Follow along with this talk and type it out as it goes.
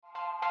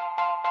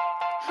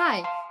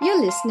Hi,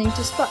 you're listening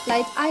to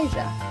Spotlight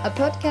Asia, a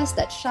podcast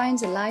that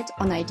shines a light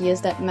on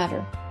ideas that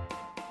matter.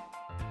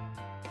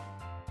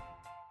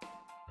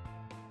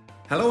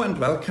 Hello and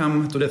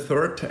welcome to the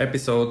third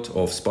episode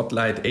of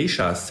Spotlight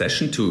Asia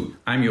Session 2.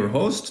 I'm your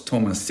host,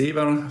 Thomas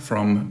Sever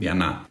from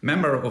Vienna,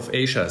 member of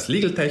Asia's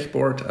Legal Tech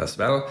Board as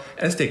well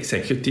as the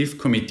Executive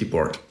Committee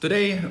Board.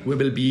 Today we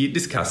will be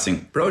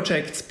discussing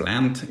projects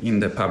planned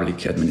in the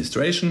public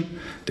administration,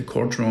 the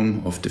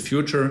courtroom of the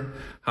future,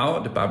 how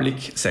the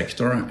public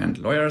sector and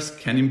lawyers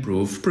can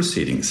improve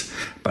proceedings.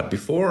 But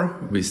before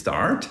we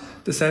start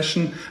the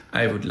session,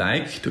 I would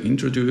like to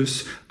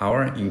introduce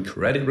our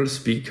incredible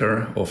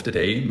speaker of the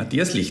day,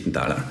 Matthias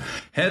Lichtenthaler,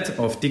 Head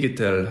of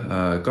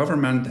Digital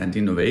Government and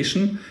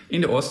Innovation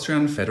in the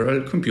Austrian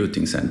Federal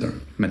Computing Center.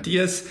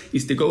 Matthias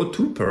is the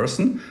go-to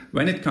person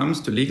when it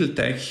comes to legal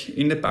tech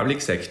in the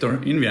public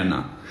sector in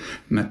Vienna.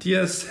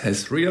 Matthias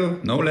has real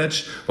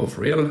knowledge of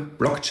real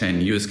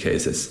blockchain use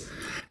cases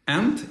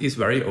and is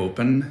very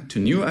open to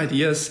new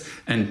ideas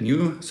and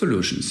new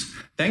solutions.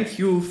 Thank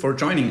you for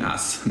joining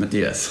us,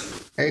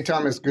 Matthias. Hey,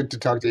 Thomas, good to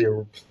talk to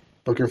you.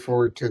 Looking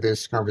forward to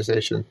this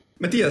conversation.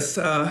 Matthias,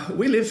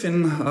 we live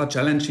in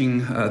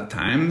challenging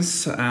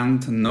times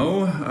and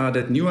know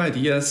that new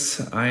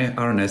ideas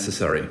are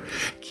necessary.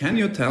 Can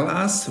you tell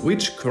us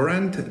which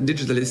current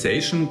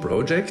digitalization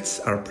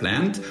projects are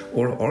planned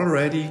or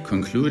already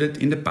concluded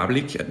in the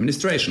public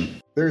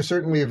administration? There are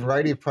certainly a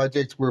variety of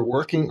projects we're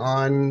working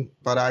on,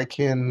 but I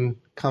can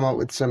come up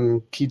with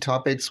some key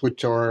topics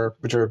which are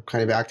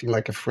kind of acting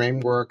like a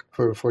framework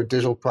for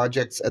digital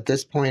projects at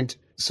this point.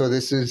 So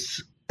this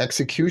is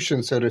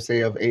execution, so to say,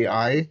 of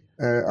AI.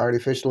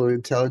 Artificial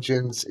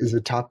intelligence is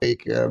a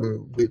topic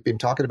we've been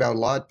talking about a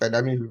lot, but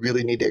we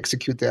really need to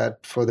execute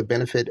that for the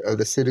benefit of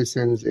the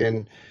citizens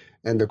and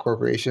the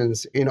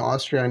corporations in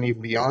Austria and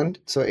even beyond.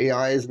 So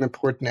AI is an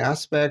important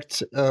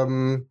aspect.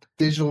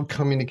 Digital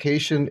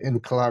communication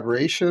and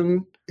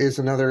collaboration is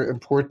another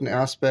important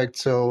aspect.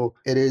 So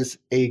it is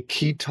a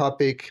key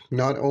topic,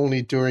 not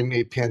only during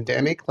a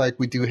pandemic like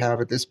we do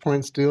have at this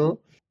point still,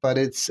 but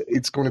it's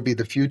going to be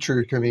the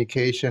future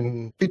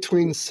communication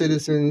between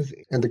citizens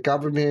and the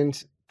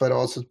government, but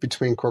also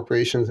between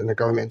corporations and the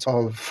government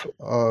of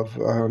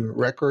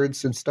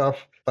records and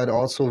stuff, but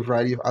also a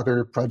variety of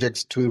other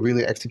projects to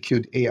really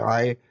execute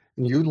AI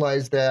and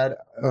utilize that.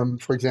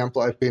 For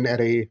example, I've been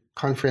at a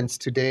conference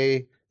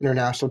today,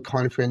 international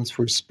conference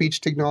for speech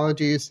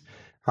technologies,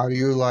 how to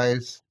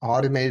utilize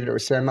automated or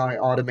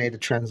semi-automated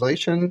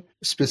translation,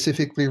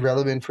 specifically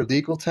relevant for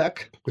legal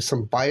tech with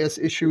some bias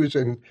issues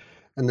and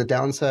the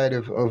downside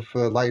of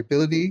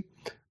liability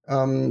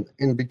in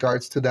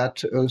regards to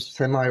that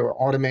semi or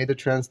automated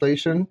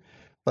translation.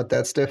 But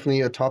that's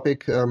definitely a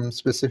topic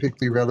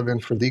specifically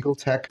relevant for legal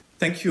tech.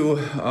 Thank you,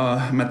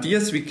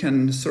 Matthias. We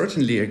can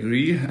certainly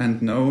agree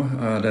and know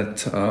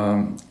that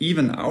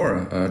even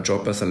our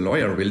job as a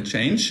lawyer will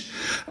change.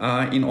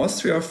 In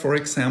Austria, for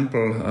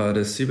example,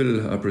 the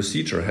civil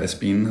procedure has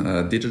been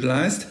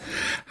digitalized.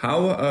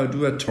 How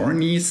do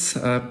attorneys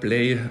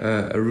play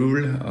a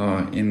role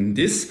in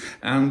this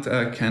and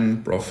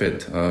can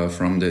profit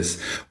from this?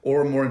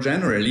 Or more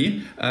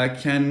generally,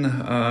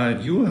 can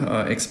you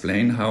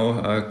explain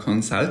how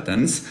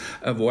consultants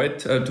avoid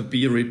to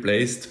be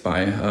replaced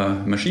by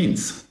machines?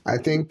 I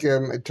think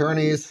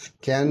attorneys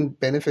can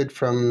benefit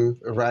from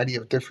a variety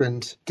of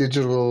different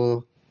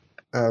digital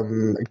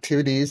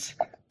activities.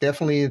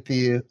 Definitely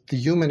the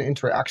human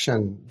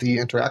interaction, the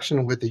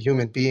interaction with the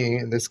human being,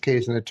 in this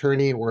case an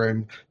attorney or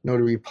a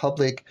notary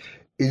public,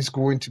 is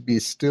going to be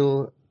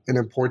still an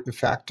important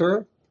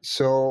factor.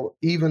 So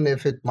even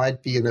if it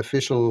might be an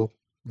official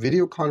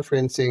video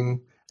conferencing,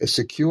 a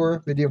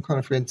secure video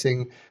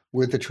conferencing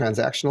with a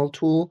transactional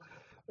tool,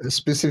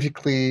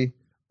 specifically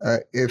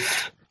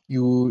if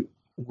you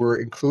were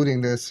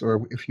including this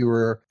or if you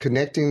were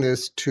connecting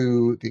this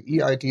to the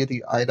eID,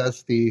 the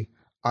eIDAS, the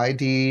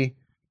ID,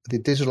 the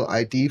digital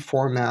ID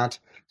format,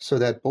 so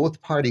that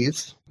both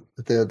parties,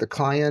 the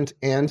client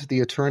and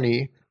the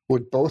attorney,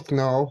 would both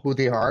know who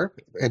they are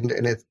and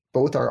if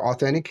both are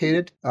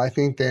authenticated, I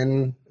think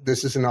then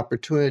this is an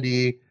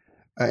opportunity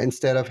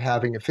instead of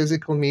having a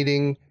physical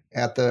meeting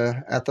at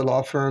the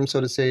law firm, so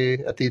to say,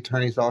 at the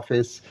attorney's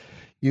office,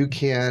 you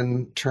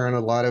can turn a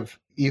lot of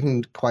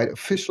even quite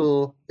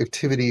official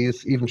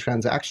activities, even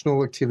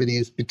transactional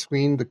activities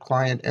between the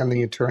client and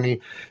the attorney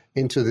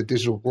into the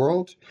digital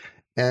world.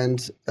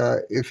 And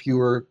if you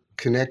are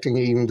connecting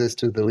even this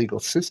to the legal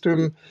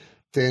system,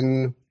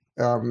 then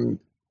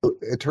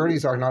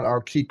attorneys are not our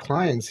key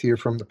clients here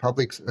from the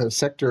public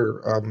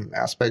sector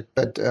aspect,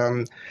 but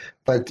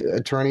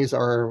attorneys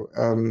are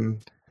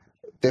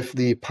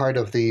definitely part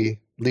of the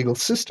legal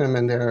system,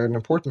 and they're an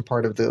important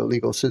part of the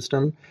legal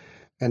system.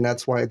 And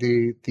that's why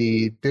the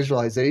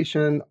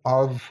digitalization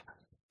of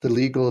the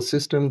legal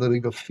system, the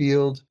legal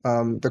field,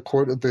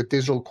 the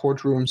digital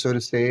courtroom, so to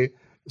say,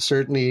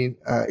 certainly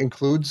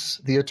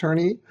includes the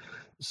attorney.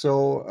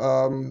 So,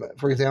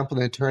 for example,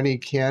 an attorney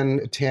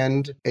can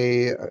attend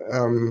a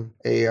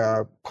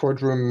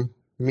courtroom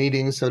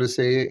meeting, so to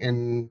say,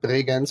 in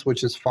Bregenz,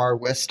 which is far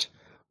west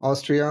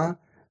Austria,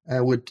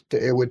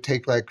 It would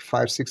take like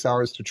 5-6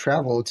 hours to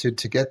travel to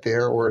get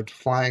there, or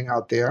flying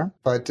out there.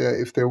 But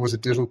if there was a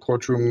digital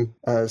courtroom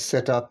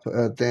set up,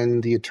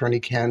 then the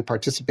attorney can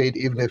participate,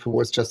 even if it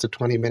was just a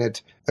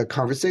 20-minute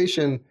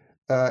conversation,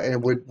 and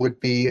it would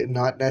be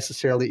not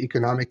necessarily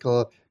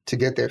economical to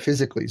get there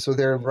physically. So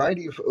there are a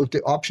variety of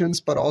the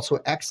options, but also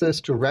access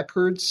to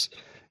records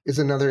is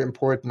another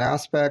important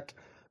aspect.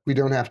 We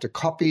don't have to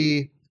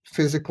copy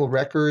physical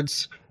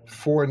records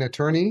for an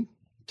attorney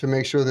to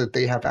make sure that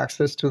they have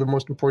access to the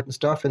most important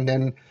stuff. And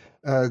then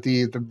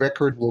the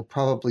record will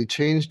probably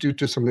change due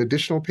to some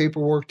additional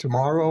paperwork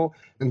tomorrow.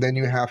 And then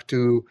you have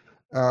to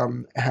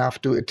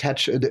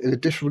attach an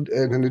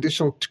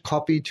additional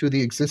copy to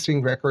the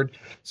existing record.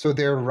 So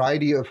there are a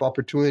variety of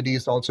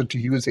opportunities also to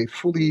use a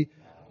fully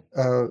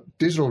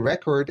digital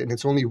record, and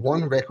it's only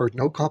one record,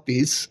 no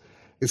copies.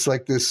 It's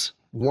like this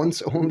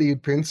once only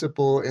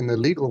principle in the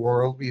legal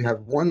world. We have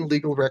one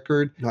legal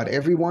record, not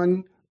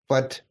everyone,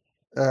 but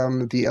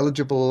the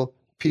eligible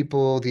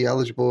people, the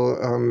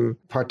eligible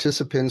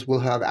participants will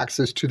have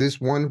access to this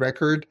one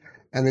record,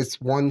 and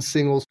it's one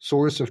single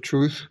source of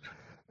truth.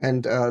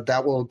 And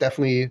that will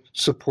definitely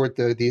support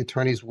the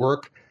attorney's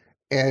work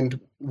and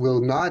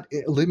will not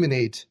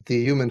eliminate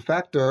the human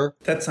factor.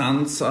 That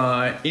sounds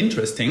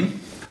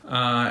interesting.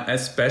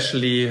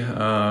 Especially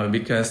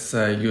because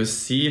you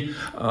see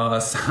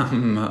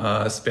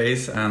some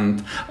space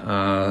and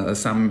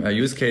some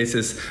use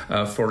cases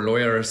for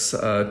lawyers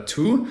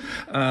too.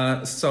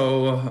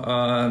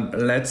 So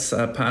let's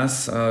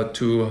pass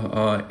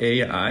to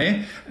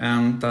AI.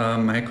 And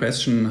my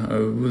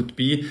question would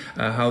be,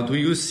 how do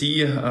you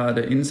see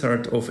the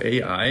insert of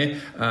AI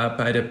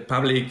by the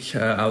public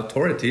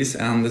authorities,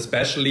 and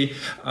especially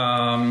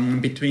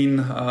between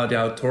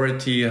the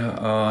authority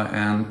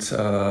and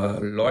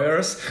lawyers?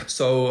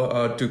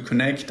 So to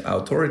connect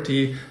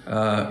authority,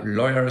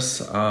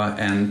 lawyers,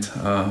 and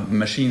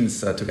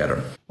machines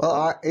together.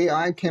 Well,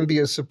 AI can be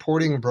a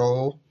supporting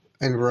role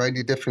in a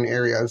variety of different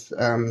areas.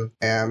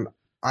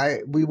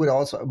 We would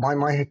also,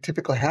 my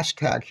typical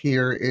hashtag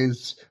here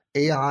is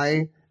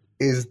AI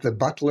is the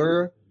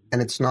butler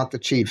and it's not the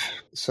chief.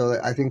 So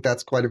I think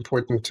that's quite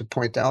important to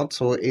point out.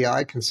 So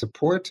AI can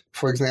support,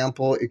 for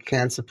example, it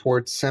can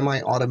support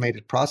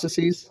semi-automated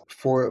processes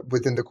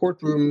within the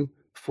courtroom,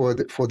 for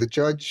the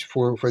judge,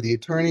 for the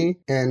attorney,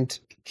 and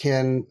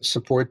can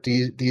support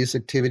these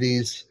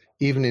activities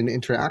even in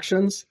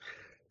interactions.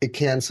 It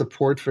can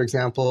support, for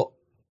example,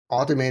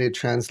 automated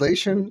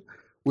translation,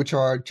 which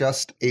are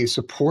just a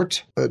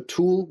support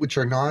tool, which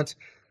are not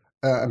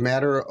a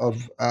matter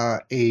of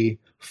a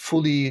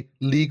fully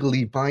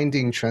legally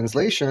binding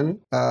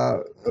translation,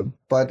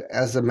 but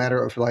as a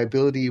matter of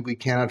reliability, we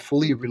cannot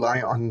fully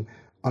rely on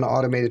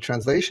automated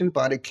translation,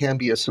 but it can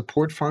be a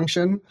support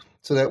function,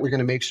 so that we're going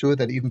to make sure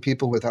that even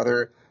people with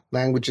other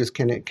languages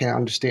can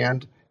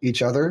understand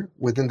each other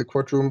within the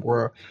courtroom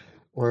or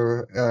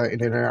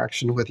in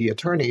interaction with the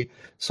attorney.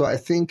 So I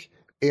think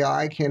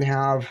AI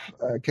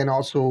can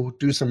also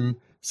do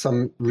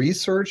some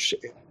research,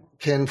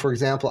 can, for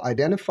example,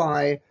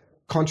 identify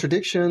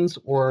contradictions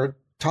or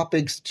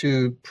topics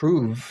to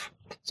prove,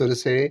 so to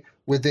say,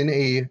 within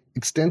a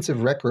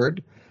extensive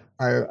record.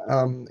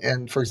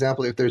 And for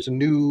example, if there's a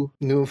new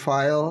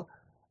file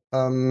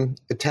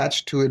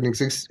attached to an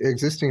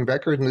existing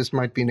record, and this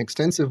might be an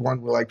extensive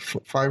one with like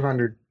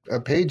 500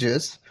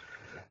 pages,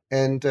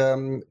 and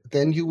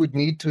then you would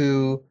need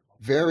to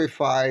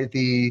verify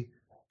the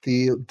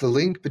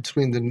link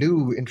between the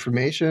new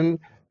information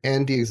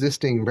and the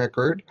existing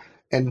record.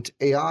 And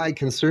AI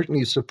can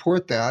certainly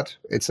support that.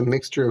 It's a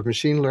mixture of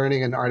machine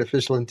learning and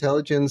artificial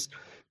intelligence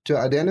to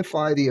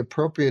identify the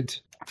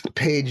appropriate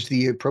page,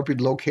 the appropriate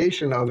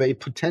location of a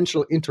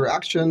potential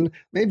interaction,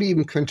 maybe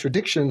even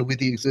contradiction with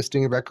the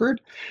existing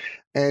record,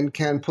 and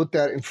can put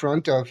that in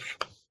front of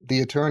the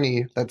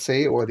attorney, let's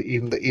say, or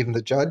even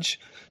the judge,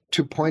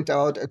 to point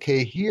out,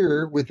 okay,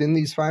 here within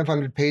these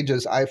 500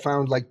 pages, I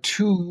found like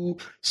 2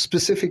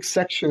 specific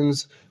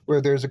sections where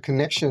there's a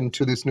connection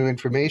to this new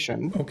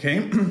information.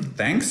 Okay,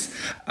 thanks.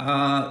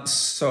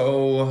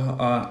 So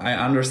I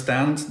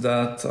understand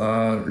that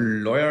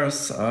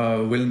lawyers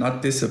will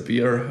not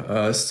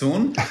disappear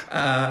soon,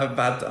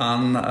 but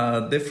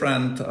on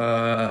different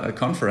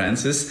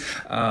conferences,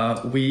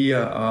 we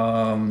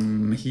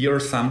hear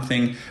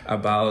something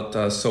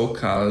about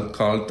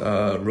so-called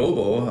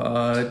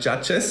robo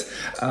judges.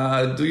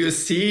 Do you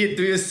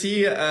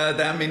see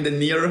them in the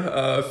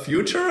near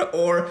future,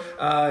 or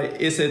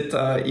is it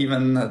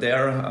even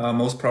there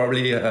most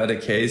probably the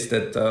case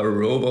that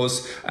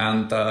robots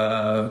and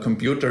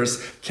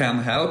computers can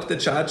help the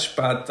judge,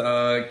 but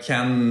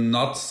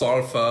cannot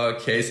solve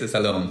cases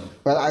alone?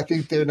 Well, I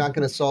think they're not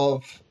going to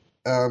solve,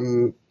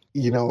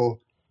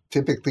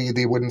 typically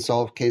they wouldn't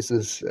solve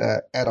cases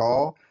at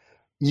all.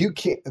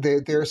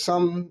 There are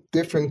some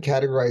different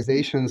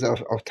categorizations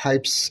of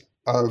types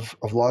of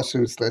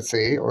lawsuits, let's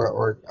say,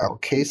 or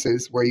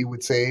cases where you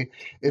would say,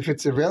 if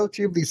it's a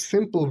relatively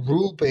simple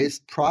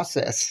rule-based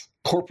process,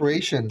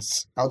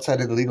 corporations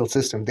outside of the legal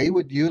system, they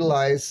would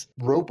utilize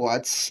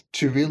robots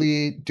to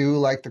really do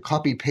like the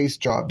copy-paste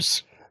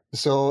jobs.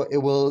 So it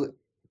will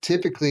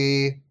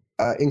typically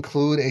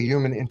include a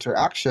human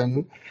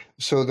interaction.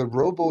 So the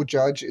robo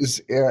judge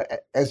is,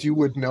 as you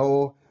would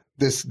know,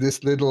 this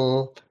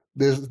little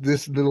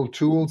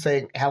tool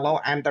saying, "Hello,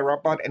 I'm the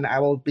robot, and I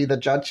will be the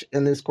judge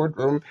in this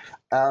courtroom."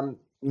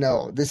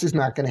 No, this is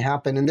not going to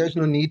happen, and there's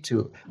no need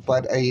to.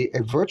 But a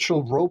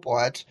virtual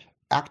robot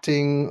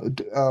acting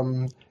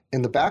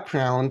in the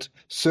background,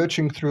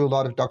 searching through a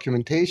lot of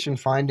documentation,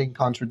 finding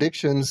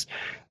contradictions,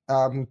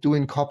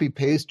 doing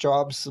copy-paste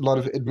jobs, a lot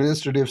of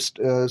administrative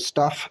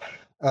stuff,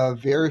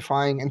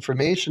 verifying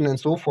information and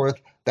so forth.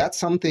 That's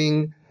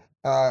something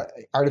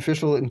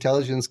artificial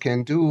intelligence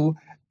can do.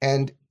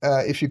 And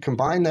if you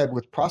combine that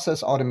with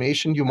process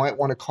automation, you might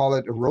want to call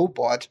it a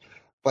robot,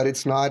 but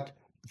it's not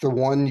the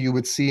one you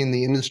would see in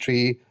the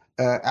industry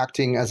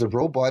acting as a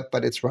robot,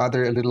 but it's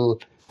rather a little...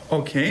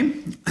 Okay,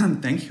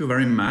 thank you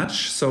very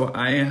much. So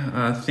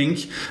I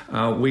think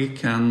we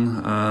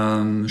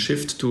can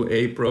shift to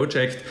a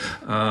project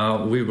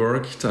we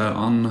worked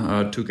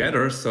on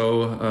together.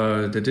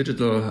 So the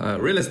digital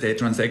real estate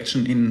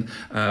transaction in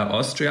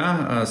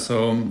Austria.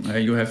 So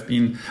you have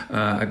been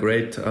a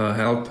great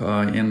help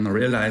in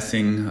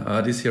realizing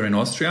this here in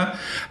Austria.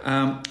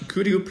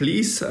 Could you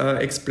please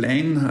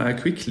explain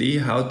quickly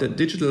how the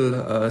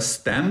digital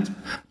stamp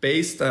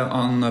based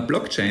on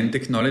blockchain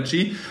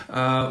technology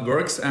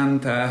works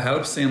and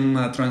helps in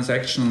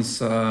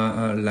transactions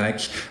like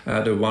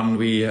the one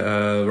we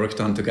worked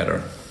on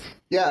together?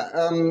 Yeah,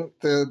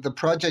 the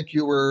project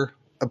you were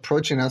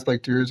approaching us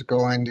like 2 years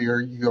ago, and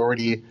you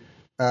already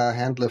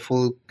handle a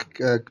full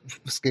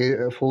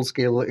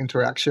scale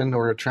interaction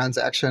or a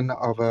transaction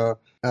of a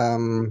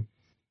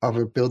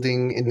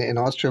building in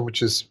Austria,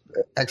 which is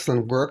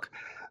excellent work.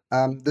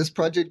 This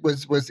project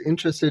was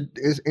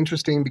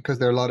interesting because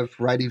there are a lot of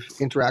variety of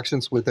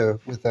interactions with a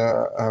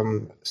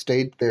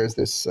state. There's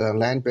this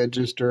land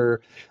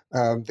register.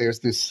 There's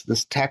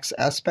this tax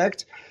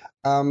aspect,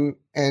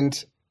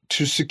 and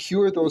to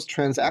secure those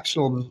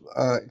transactional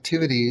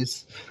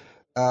activities,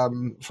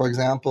 for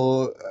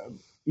example,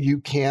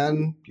 you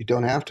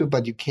don't have to,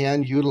 but you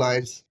can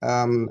utilize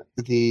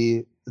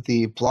the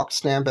block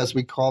stamp, as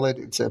we call it.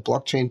 It's a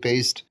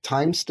blockchain-based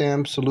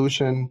timestamp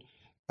solution.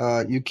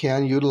 You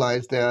can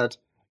utilize that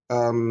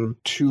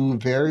to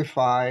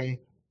verify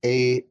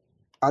a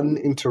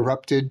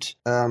uninterrupted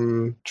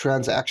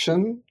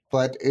transaction,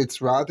 but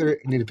it's rather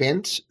an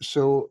event.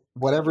 So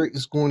whatever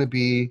is going to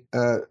be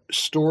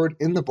stored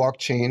in the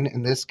blockchain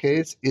in this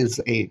case is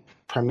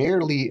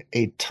primarily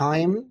a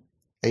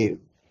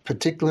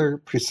particular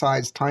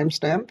precise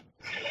timestamp.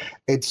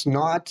 It's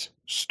not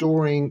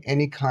storing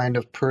any kind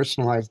of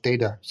personalized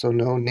data. So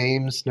no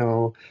names,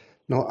 no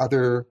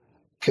other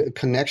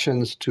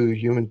connections to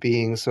human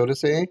beings, so to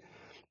say,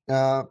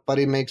 but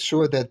it makes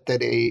sure that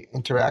a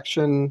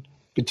interaction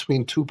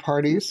between two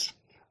parties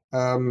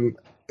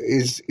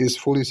is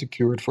fully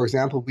secured. For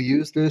example, we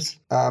use this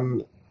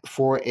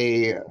for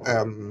a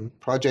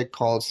project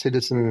called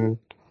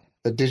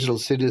a digital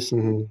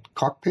citizen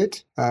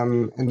cockpit.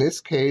 In this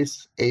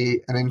case,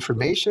 an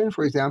information,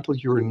 for example,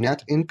 your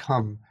net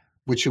income,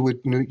 which you would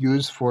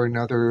use for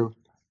another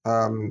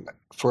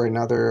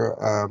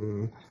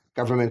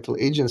governmental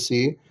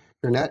agency.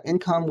 Your net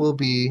income will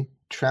be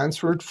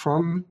transferred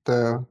from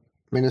the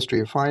Ministry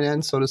of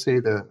Finance, so to say,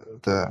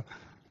 the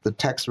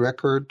tax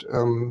record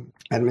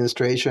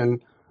administration,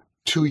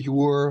 to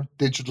your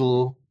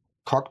digital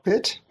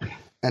cockpit.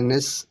 And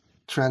this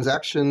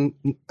transaction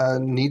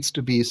needs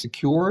to be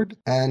secured,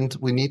 and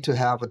we need to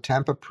have a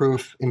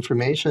tamper-proof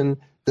information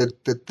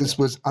that this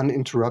was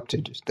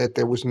uninterrupted, that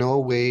there was no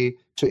way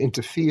to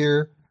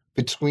interfere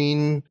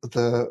between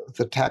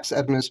the tax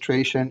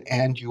administration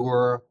and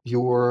your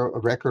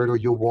record or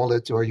your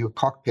wallet or your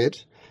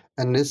cockpit.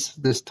 And this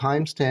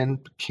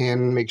timestamp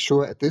can make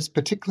sure at this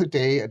particular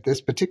day, at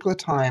this particular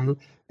time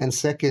and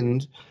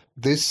second,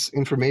 this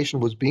information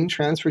was being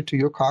transferred to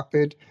your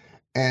cockpit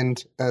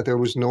and there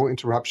was no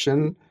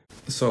interruption.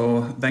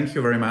 So thank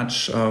you very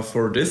much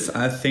for this.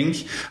 I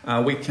think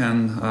we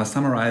can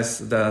summarize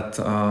that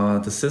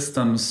the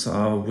systems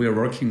we're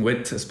working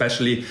with,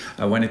 especially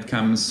when it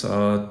comes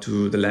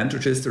to the land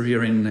register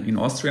here in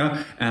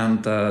Austria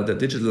and the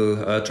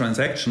digital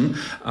transaction,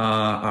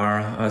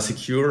 are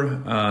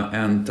secure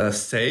and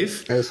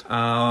safe. Yes.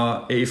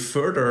 A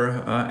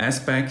further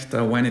aspect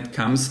when it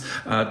comes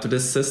to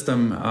this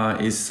system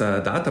is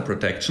data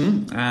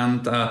protection.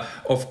 And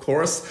of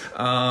course,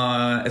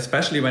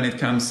 especially when it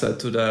comes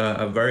to the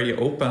a very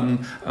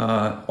open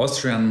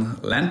Austrian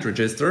land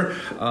register.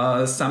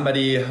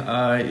 Somebody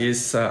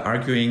is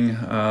arguing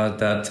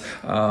that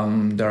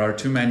there are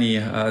too many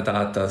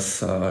data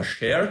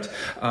shared.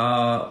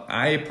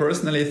 I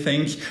personally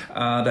think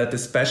that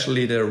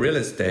especially the real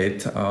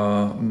estate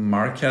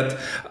market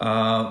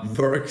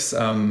works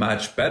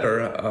much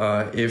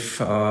better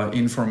if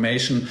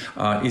information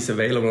is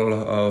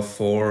available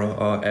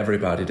for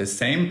everybody. The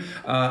same,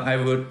 I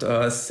would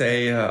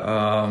say,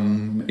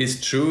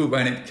 is true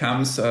when it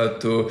comes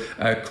to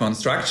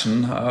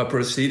construction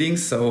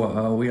proceedings.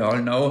 So we all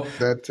know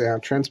that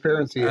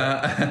transparency.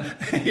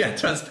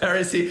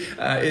 Transparency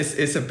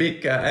is a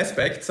big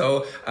aspect.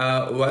 So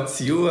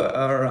what's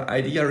your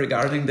idea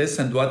regarding this,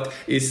 and what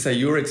is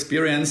your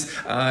experience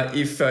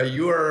if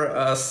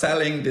you're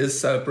selling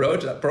this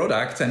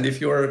product, and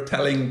if you're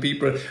telling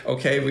people,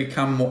 okay,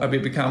 we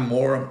become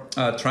more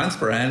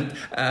transparent,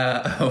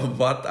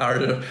 what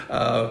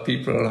are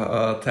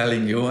people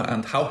telling you,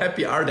 and how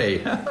happy are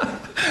they?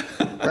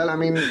 Well, I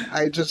mean,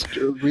 I just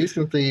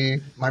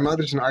recently, my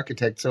mother's an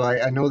architect, so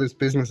I know this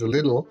business a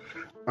little,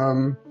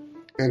 and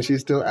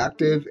she's still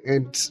active.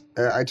 And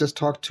I just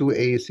talked to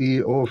a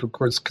CEO of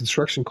course,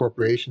 construction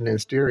corporation in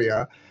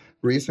Styria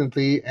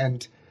recently,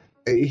 and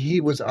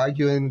he was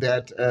arguing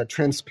that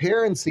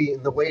transparency,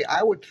 in the way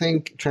I would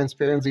think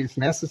transparency is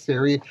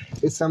necessary,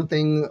 is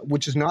something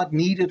which is not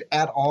needed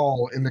at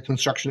all in the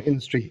construction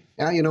industry.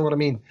 Yeah, you know what I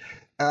mean?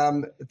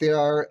 And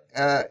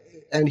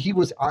he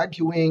was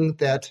arguing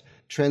that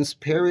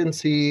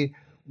transparency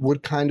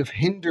would kind of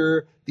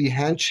hinder the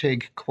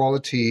handshake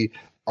quality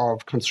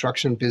of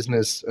construction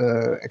business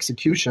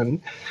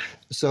execution.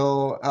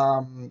 So,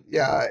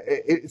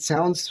 it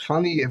sounds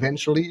funny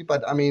eventually,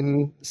 but I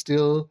mean,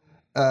 still,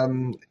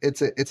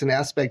 it's an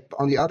aspect.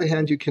 On the other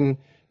hand, you can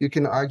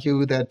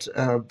argue that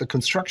the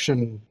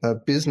construction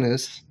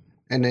business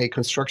and a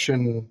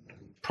construction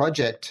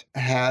project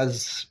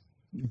has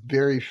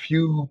very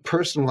few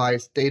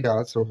personalized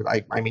data. So,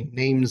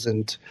 names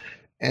and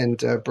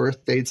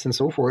birth dates and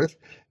so forth.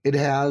 It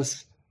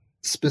has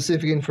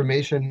specific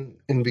information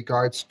in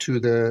regards to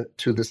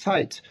the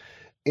site,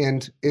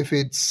 and if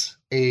it's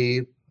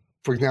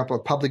for example, a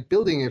public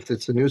building, if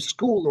it's a new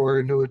school or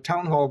a new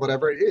town hall,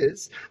 whatever it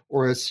is,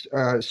 or a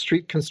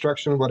street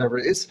construction, whatever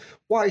it is,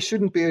 why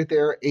shouldn't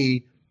there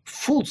a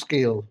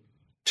full-scale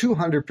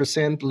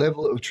 200%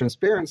 level of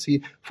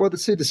transparency for the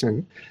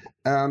citizen?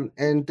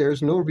 And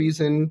there's no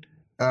reason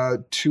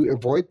to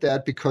avoid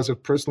that because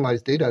of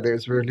personalized data.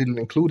 There's very little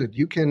included.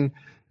 You can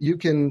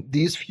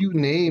these few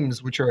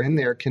names which are in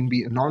there can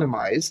be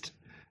anonymized,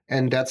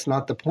 and that's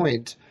not the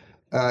point.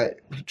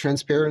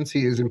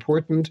 Transparency is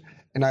important.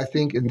 And I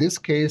think in this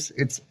case,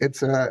 it's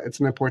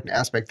an important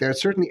aspect. There are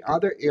certainly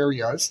other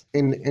areas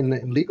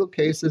in legal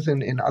cases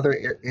and in other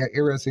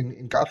areas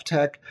in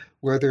GovTech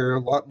where there are a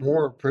lot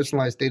more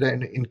personalized data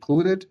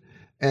included.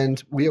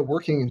 And we are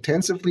working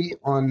intensively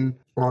on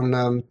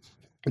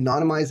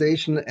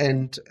anonymization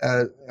and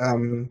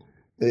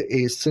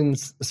a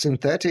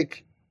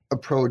synthetic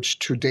approach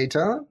to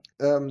data.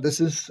 This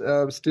is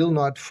still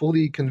not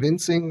fully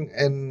convincing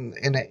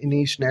in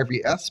each and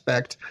every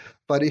aspect.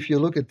 But if you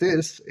look at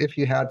this, if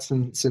you had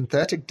some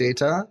synthetic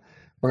data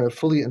or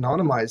fully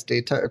anonymized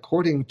data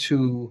according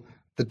to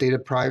the data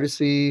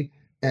privacy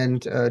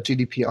and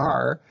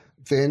GDPR,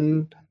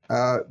 then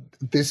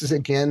this is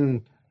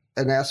again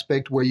an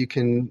aspect where you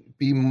can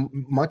be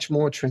much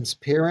more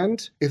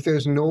transparent if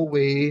there's no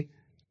way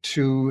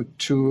to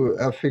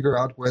figure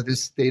out where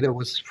this data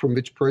was, from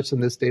which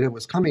person this data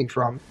was coming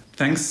from.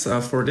 Thanks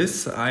for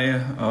this.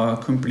 I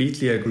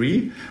completely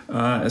agree,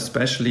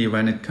 especially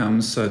when it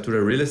comes to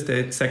the real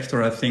estate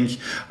sector. I think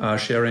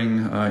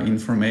sharing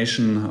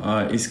information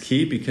is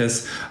key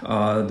because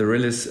the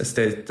real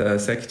estate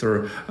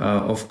sector,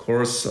 of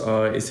course,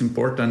 is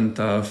important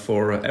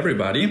for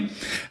everybody.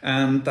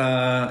 And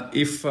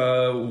if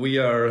we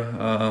are,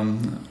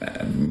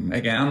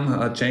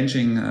 again,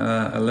 changing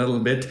a little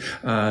bit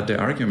the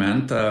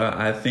argument,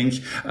 I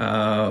think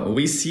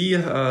we see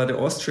the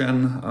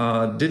Austrian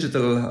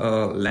digital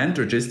land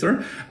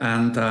register,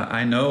 and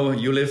I know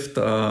you lived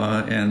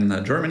in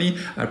Germany.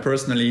 I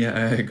personally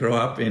grew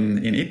up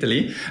in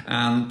Italy,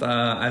 and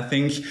I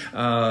think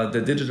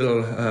the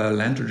digital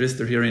land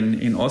register here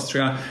in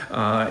Austria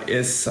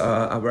is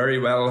a very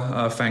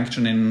well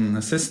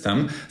functioning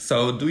system.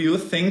 So do you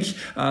think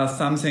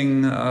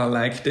something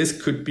like this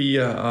could be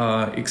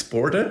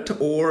exported,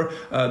 or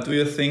do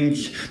you think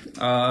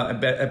a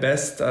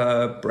best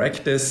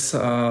practice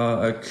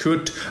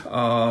could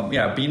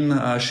be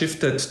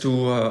shifted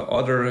to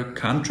other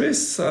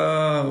countries?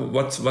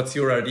 What's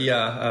your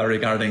idea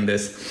regarding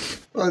this?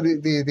 Well,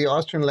 the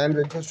Austrian land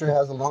register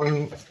has a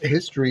long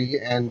history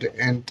and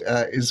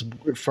is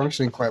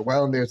functioning quite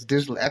well, and there's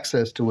digital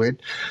access to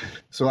it.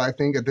 So I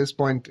think at this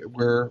point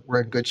we're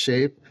in good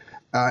shape.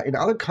 In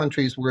other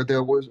countries where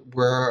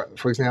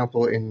for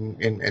example,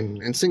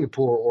 in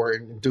Singapore or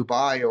in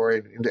Dubai or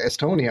in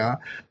Estonia,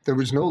 there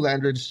was no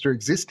land register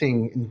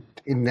existing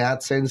in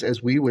that sense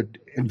as we would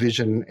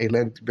envision a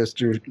land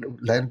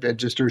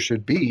register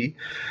should be.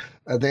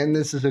 Then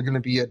this is going to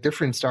be a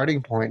different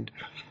starting point.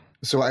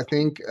 So I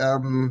think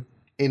in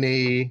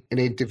a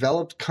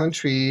developed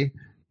country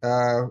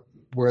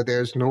where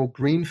there's no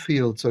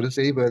greenfield, so to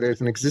say, where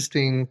there's an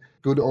existing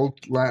good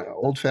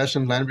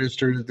old-fashioned land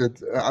register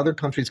that other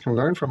countries can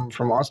learn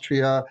from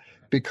Austria,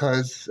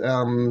 because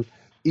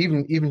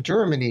even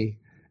Germany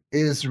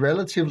is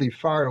relatively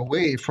far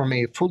away from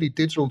a fully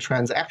digital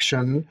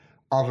transaction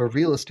of a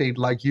real estate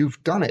like you've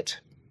done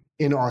it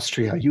in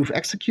Austria. You've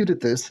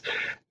executed this,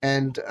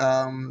 And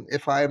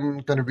if I'm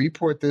going to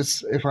report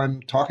this, if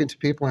I'm talking to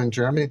people in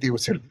Germany, they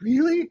would say,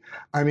 really?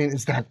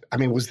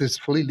 Was this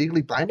fully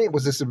legally binding?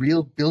 Was this a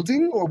real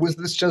building, or was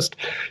this just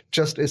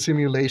a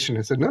simulation?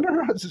 I said, no,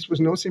 this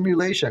was no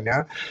simulation.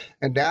 Yeah.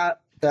 And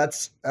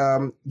that's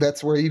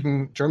where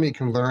even Germany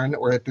can learn,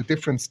 or at the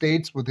different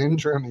states within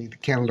Germany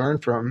can learn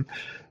from,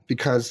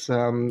 because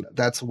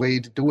that's a way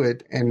to do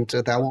it. And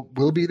that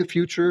will be the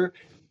future,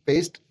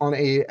 based on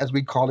a, as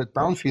we call it,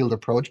 brownfield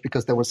approach,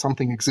 because there was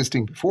something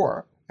existing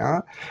before.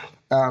 Yeah?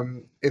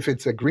 If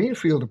it's a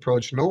greenfield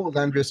approach, no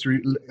land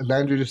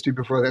registry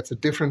before, that's a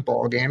different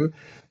ballgame.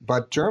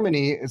 But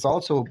Germany is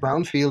also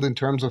brownfield in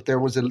terms of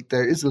there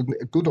is a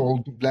good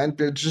old land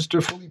register,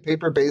 fully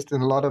paper-based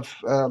in a lot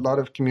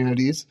of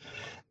communities,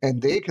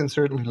 and they can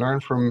certainly learn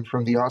from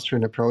the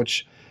Austrian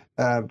approach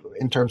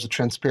in terms of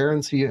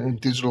transparency and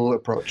digital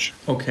approach.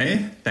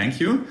 Okay, thank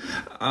you.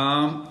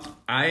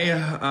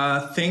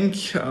 I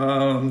think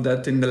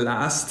that in the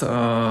last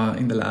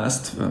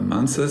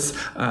months,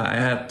 I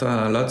had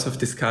lots of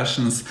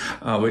discussions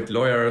with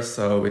lawyers,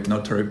 with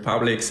notary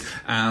publics,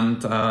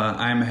 and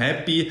I'm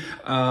happy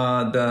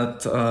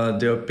that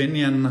the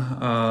opinion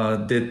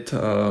did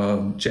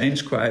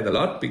change quite a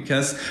lot,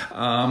 because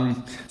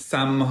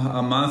some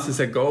months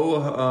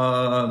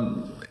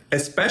ago,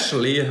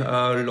 especially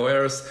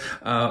lawyers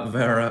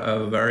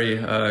were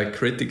very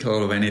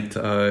critical when it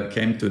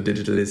came to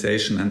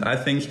digitalization, and I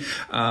think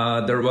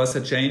there was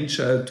a change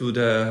to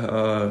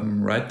the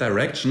right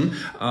direction.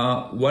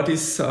 What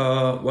is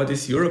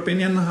your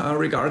opinion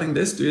regarding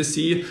this? Do you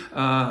see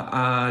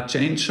a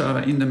change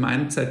in the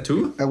mindset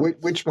too?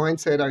 Which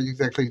mindset are you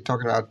exactly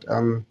talking about?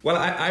 Well,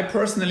 I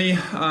personally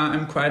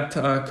am quite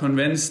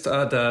convinced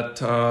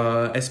that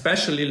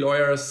especially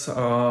lawyers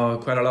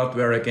quite a lot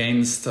were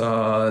against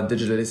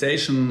digitalization.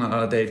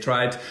 They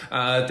tried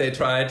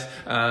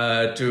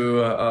to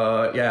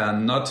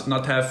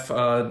not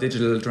have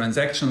digital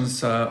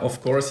transactions,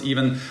 of course,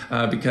 even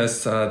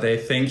because they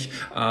think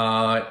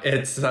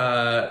it's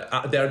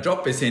their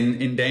job is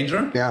in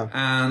danger. Yeah.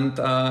 And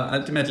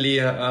ultimately,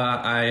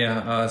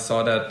 I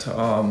saw that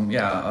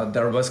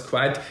there was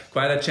quite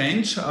a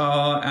change,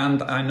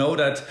 and I know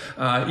that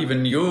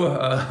even you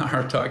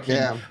are talking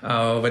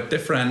with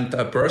different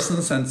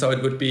persons, and so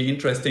it would be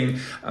interesting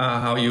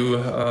how you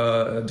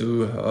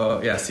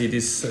see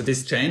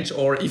this change,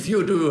 or if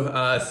you do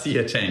see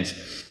a change.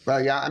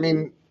 Well, yeah,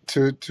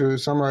 to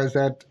summarize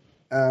that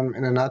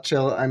in a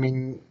nutshell,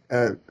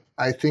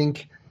 I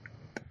think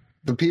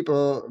the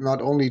people, not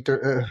only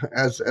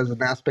as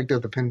an aspect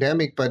of the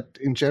pandemic, but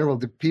in general,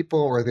 the people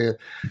or the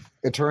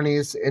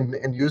attorneys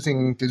in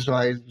using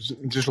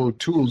digital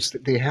tools,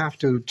 they have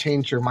to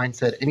change their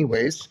mindset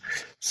anyways.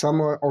 Some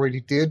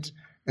already did,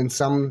 and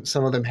some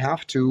of them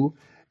have to.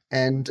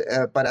 And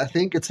but I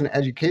think it's an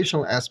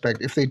educational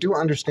aspect. If they do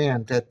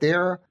understand that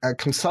their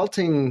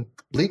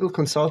legal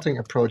consulting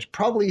approach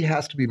probably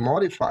has to be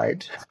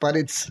modified, but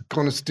it's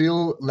going to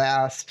still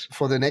last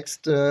for the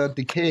next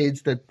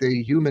decades, that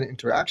the human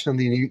interaction,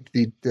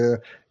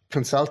 the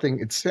consulting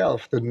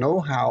itself, the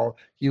know-how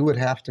you would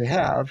have to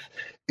have,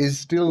 is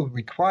still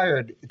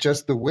required.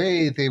 Just the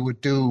way they would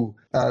do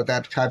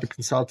that type of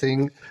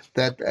consulting,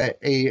 that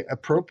a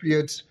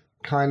appropriate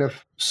kind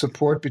of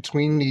support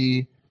between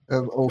the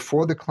or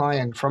for the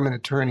client from an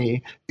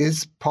attorney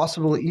is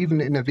possible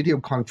even in a video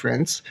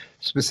conference,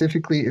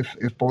 specifically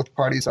if both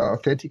parties are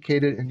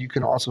authenticated and you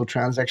can also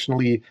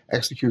transactionally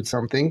execute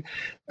something.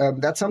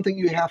 That's something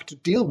you have to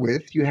deal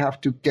with. You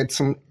have to get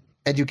some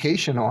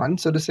education on,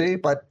 so to say.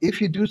 But if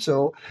you do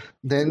so,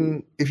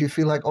 then if you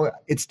feel like, oh,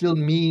 it's still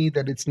me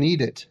that it's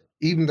needed,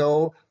 even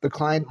though the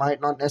client might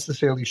not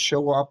necessarily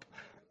show up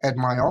at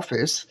my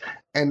office,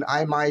 and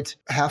I might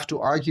have to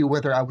argue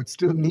whether I would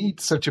still need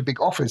such a big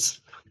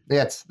office.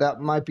 Yes,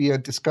 that might be a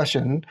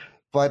discussion,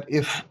 but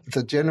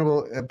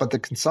the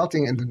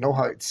consulting and the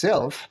know-how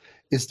itself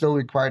is still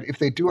required. If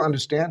they do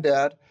understand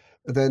that,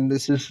 then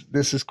this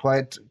is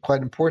quite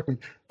important.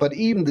 But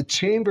even the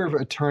Chamber of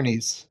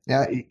Attorneys,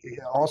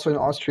 also in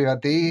Austria,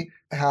 they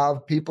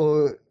have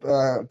people,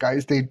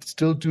 guys, they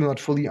still do not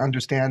fully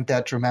understand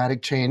that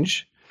dramatic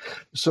change.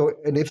 So,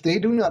 and if they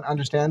do not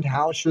understand,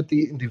 how should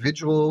the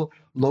individual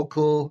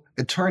local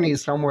attorney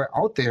somewhere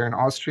out there in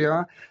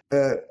Austria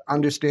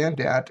understand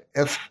that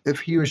if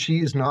he or she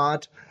is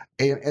not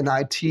an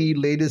IT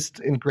latest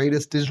and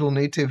greatest digital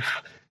native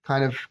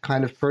kind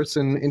of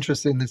person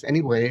interested in this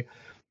anyway,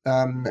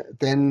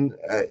 then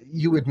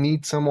you would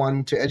need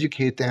someone to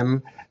educate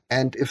them.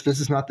 And if this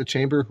is not the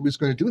chamber, who is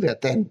going to do that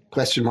then? ?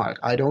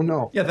 I don't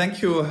know. Yeah,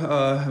 thank you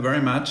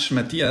very much,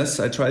 Matthias.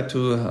 I tried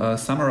to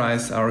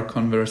summarize our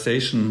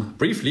conversation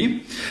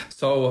briefly.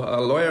 So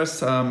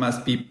lawyers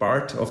must be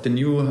part of the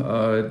new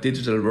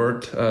digital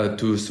world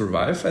to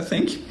survive, I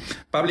think.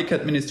 Public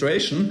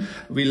administration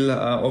will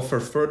offer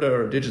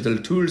further digital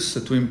tools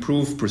to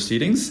improve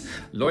proceedings.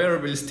 Lawyer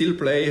will still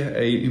play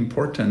an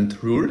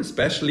important role,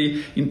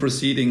 especially in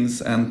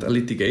proceedings and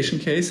litigation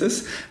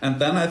cases. And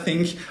then I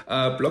think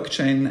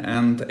blockchain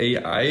and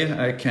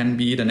AI can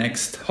be the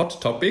next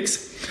hot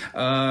topics,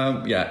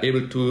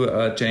 able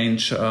to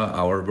change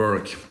our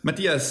work.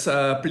 Matthias,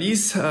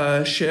 please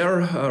share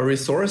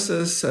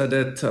resources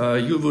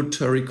that you would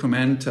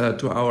recommend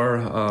to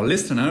our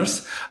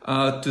listeners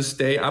to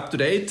stay up to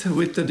date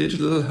with the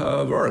digital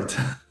world.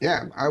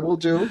 Yeah, I will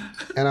do.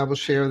 And I will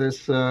share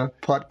this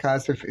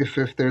podcast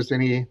if there's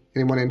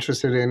anyone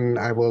interested in,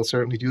 I will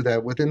certainly do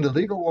that within the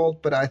legal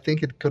world. But I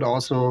think it could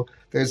also,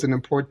 there's an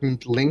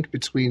important link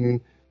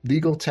between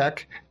legal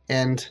tech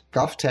and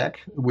GovTech,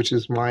 which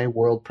is my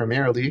world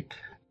primarily.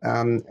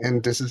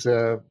 And this is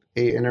a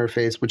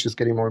interface which is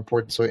getting more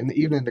important. So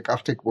even in the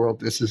GovTech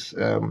world, this is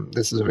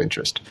of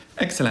interest.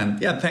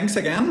 Excellent. Yeah, thanks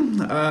again.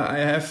 I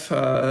have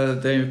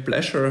the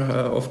pleasure,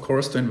 of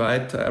course, to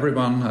invite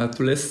everyone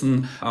to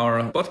listen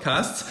our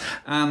podcasts.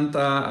 And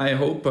I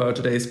hope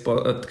today's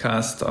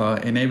podcast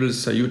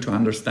enables you to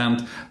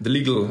understand the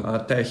legal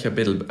tech a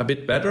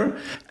bit better.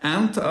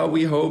 And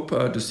we hope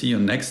to see you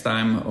next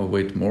time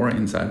with more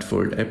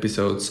insightful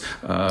episodes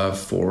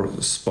for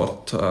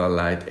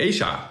Spotlight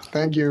Asia.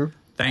 Thank you.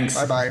 Thanks.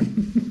 Bye-bye.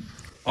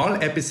 All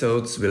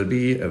episodes will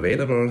be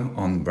available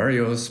on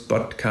various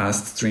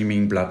podcast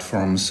streaming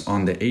platforms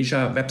on the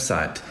Asia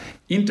website.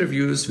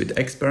 Interviews with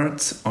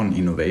experts on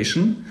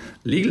innovation,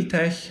 legal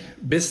tech,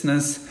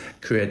 business,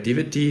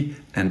 creativity,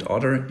 and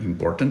other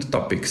important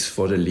topics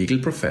for the legal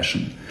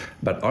profession,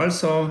 but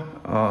also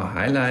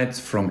highlights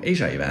from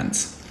Asia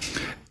events.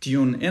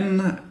 Tune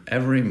in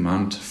every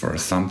month for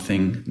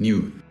something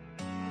new.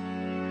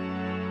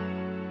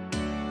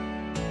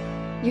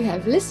 You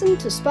have listened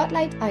to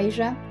Spotlight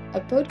Asia,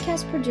 a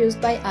podcast produced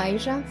by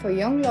Asia for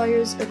young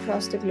lawyers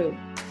across the globe.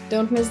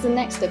 Don't miss the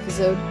next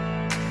episode.